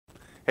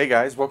Hey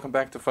guys, welcome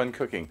back to Fun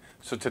Cooking.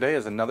 So today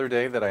is another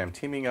day that I am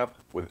teaming up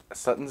with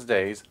Sutton's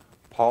Days,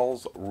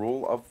 Paul's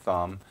Rule of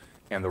Thumb,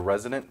 and the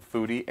Resident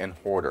Foodie and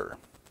Hoarder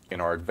in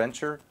our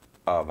adventure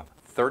of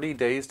 30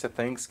 Days to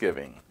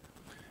Thanksgiving.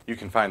 You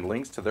can find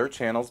links to their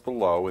channels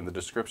below in the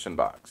description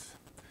box.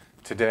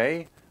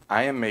 Today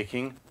I am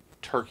making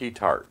turkey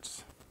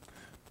tarts.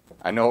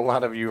 I know a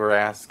lot of you are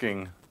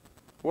asking,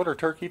 what are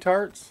turkey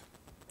tarts?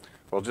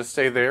 Well, just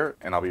stay there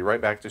and I'll be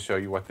right back to show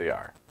you what they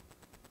are.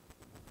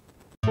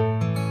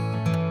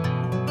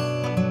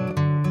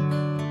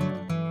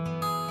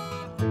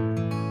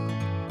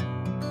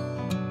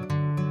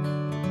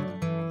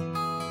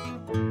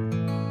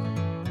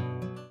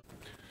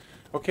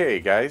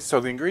 Okay guys, so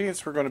the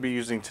ingredients we're going to be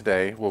using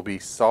today will be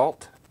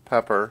salt,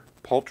 pepper,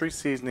 poultry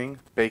seasoning,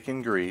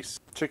 bacon grease,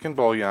 chicken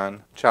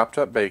bouillon, chopped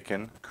up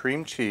bacon,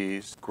 cream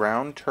cheese,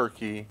 ground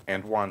turkey,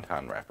 and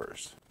wonton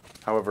wrappers.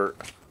 However,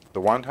 the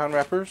wonton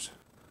wrappers,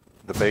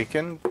 the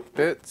bacon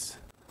bits,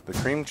 the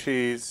cream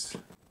cheese,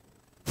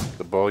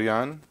 the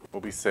bouillon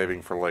we'll be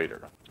saving for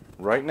later.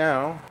 Right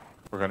now,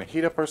 we're going to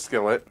heat up our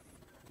skillet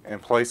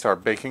and place our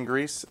bacon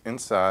grease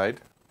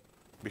inside,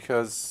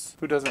 because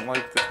who doesn't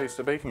like the taste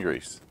of bacon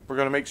grease? We're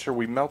going to make sure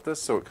we melt this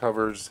so it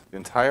covers the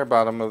entire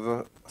bottom of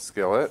the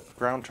skillet.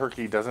 Ground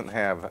turkey doesn't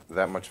have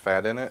that much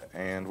fat in it,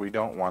 and we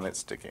don't want it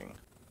sticking.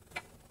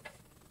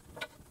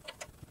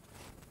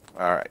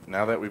 Alright,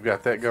 now that we've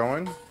got that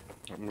going,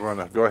 I'm going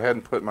to go ahead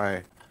and put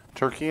my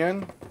turkey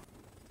in,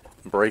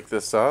 break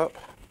this up.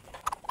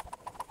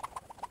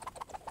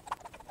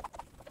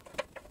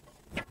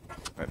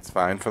 That's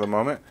fine for the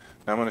moment.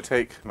 Now I'm going to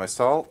take my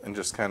salt and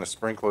just kind of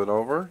sprinkle it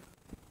over,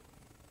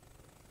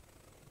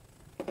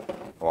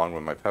 along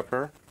with my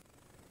pepper,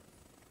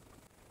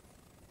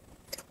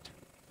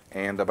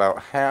 and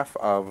about half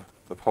of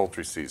the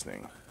poultry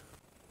seasoning.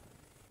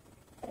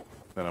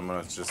 Then I'm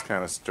going to just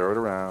kind of stir it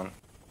around,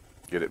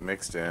 get it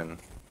mixed in,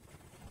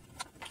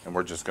 and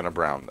we're just going to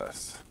brown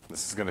this.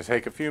 This is going to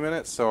take a few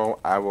minutes, so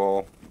I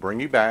will bring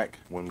you back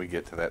when we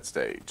get to that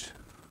stage.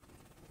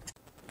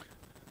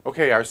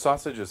 Okay, our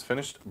sausage is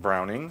finished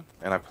browning,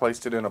 and I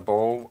placed it in a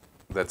bowl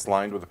that's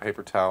lined with a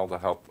paper towel to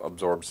help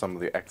absorb some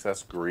of the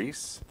excess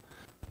grease.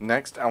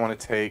 Next, I want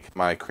to take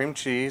my cream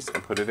cheese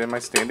and put it in my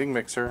standing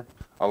mixer,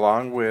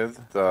 along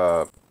with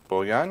the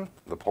bouillon,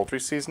 the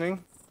poultry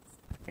seasoning,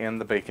 and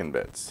the bacon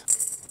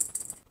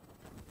bits.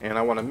 And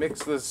I want to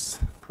mix this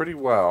pretty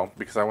well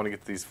because I want to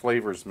get these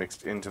flavors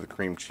mixed into the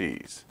cream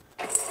cheese.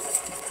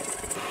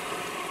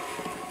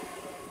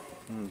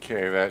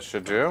 Okay, that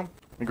should do.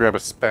 Let me grab a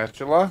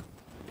spatula.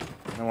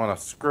 I want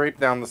to scrape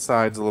down the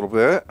sides a little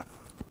bit.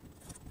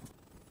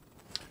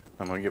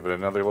 I'm going to give it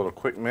another little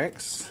quick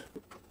mix.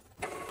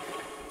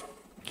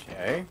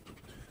 Okay,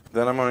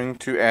 then I'm going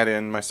to add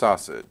in my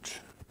sausage.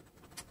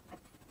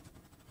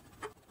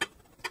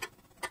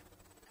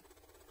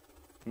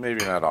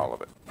 Maybe not all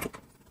of it.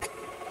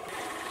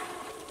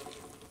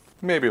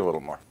 Maybe a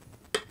little more.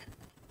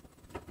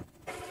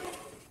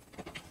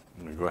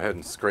 I'm going to go ahead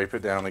and scrape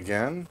it down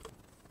again.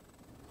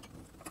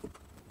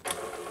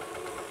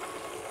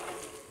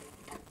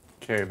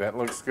 Okay, that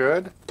looks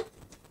good.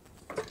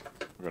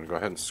 We're going to go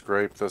ahead and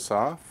scrape this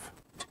off.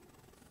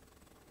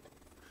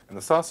 And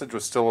the sausage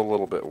was still a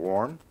little bit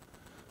warm,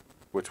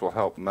 which will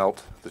help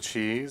melt the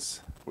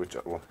cheese, which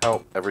will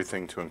help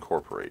everything to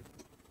incorporate.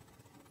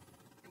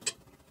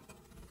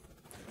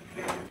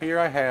 Here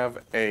I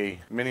have a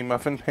mini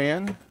muffin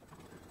pan,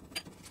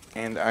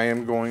 and I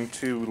am going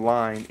to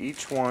line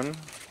each one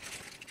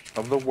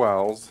of the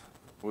wells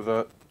with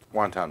a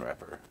wonton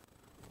wrapper,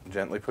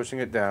 gently pushing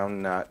it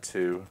down not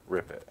to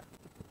rip it.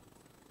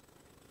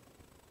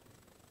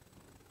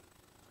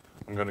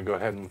 I'm going to go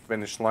ahead and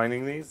finish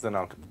lining these, then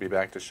I'll be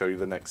back to show you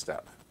the next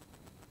step.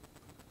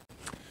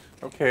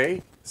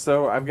 Okay,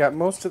 so I've got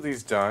most of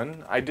these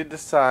done. I did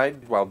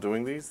decide while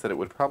doing these that it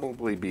would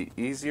probably be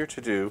easier to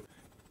do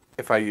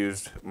if I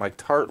used my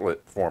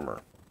tartlet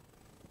former.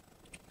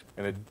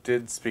 And it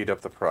did speed up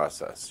the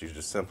process. You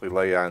just simply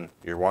lay on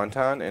your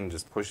wonton and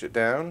just push it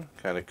down,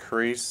 kind of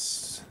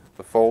crease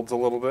the folds a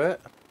little bit,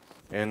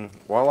 and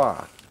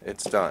voila,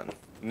 it's done.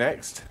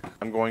 Next,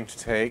 I'm going to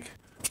take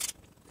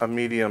a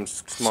medium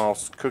small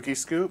cookie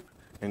scoop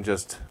and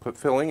just put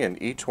filling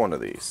in each one of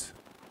these.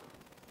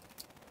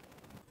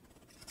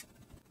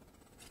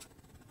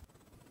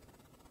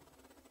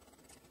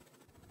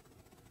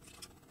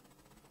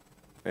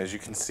 As you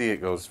can see, it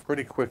goes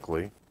pretty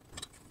quickly.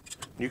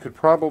 You could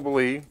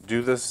probably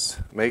do this,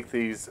 make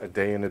these a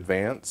day in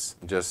advance,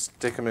 just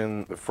stick them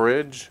in the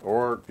fridge,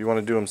 or if you want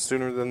to do them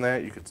sooner than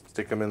that, you could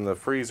stick them in the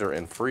freezer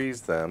and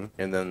freeze them,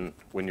 and then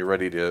when you're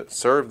ready to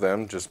serve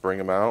them, just bring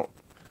them out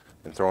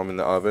and throw them in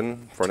the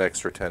oven for an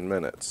extra 10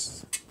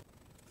 minutes.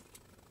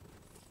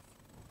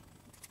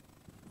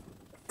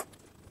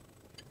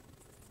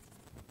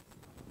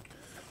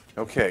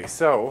 Okay,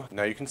 so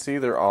now you can see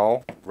they're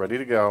all ready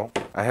to go.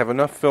 I have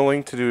enough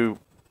filling to do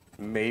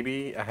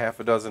maybe a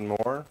half a dozen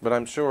more, but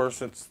I'm sure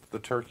since the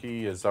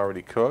turkey is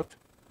already cooked,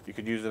 You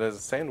could use it as a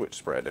sandwich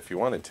spread if you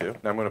wanted to.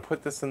 Now I'm going to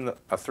put this in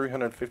a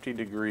 350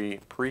 degree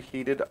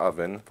preheated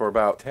oven for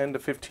about 10 to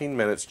 15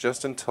 minutes,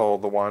 just until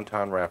the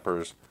wonton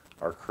wrappers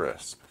are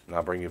crisp. And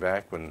I'll bring you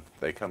back when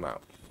they come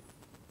out.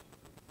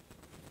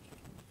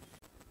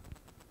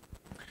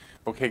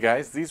 Okay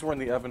guys, these were in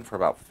the oven for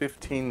about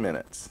 15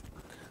 minutes.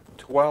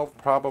 12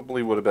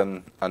 probably would have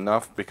been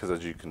enough because,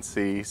 as you can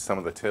see, some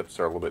of the tips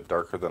are a little bit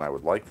darker than I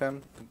would like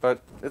them,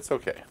 but it's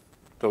okay.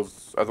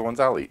 Those are the ones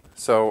I'll eat.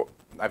 So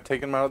I've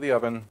taken them out of the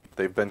oven.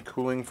 They've been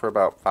cooling for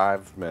about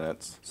 5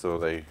 minutes, so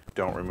they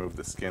don't remove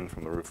the skin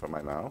from the roof of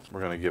my mouth.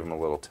 We're going to give them a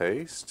little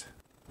taste.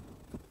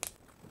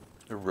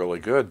 They're really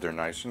good. They're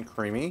nice and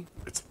creamy.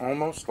 It's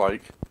almost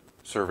like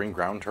serving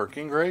ground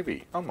turkey and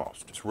gravy.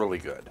 Almost. It's really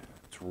good.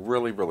 It's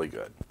really, really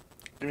good.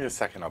 Give me a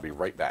second. I'll be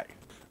right back.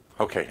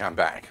 Okay, I'm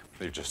back.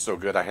 They're just so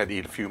good. I had to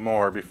eat a few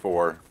more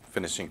before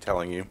finishing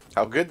telling you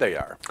how good they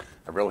are.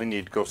 I really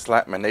need to go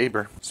slap my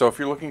neighbor. So if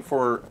you're looking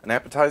for an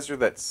appetizer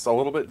that's a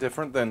little bit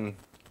different than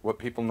what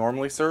people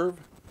normally serve,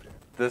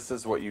 this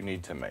is what you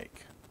need to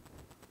make.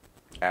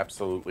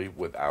 Absolutely,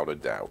 without a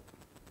doubt.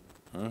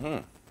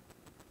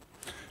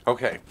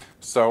 Okay,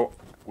 so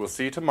we'll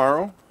see you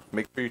tomorrow.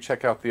 Make sure you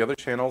check out the other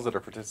channels that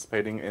are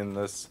participating in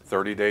this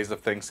 30 days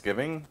of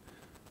Thanksgiving.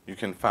 You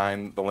can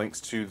find the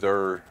links to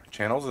their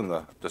channels in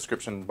the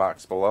description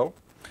box below.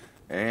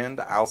 And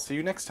I'll see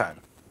you next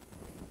time.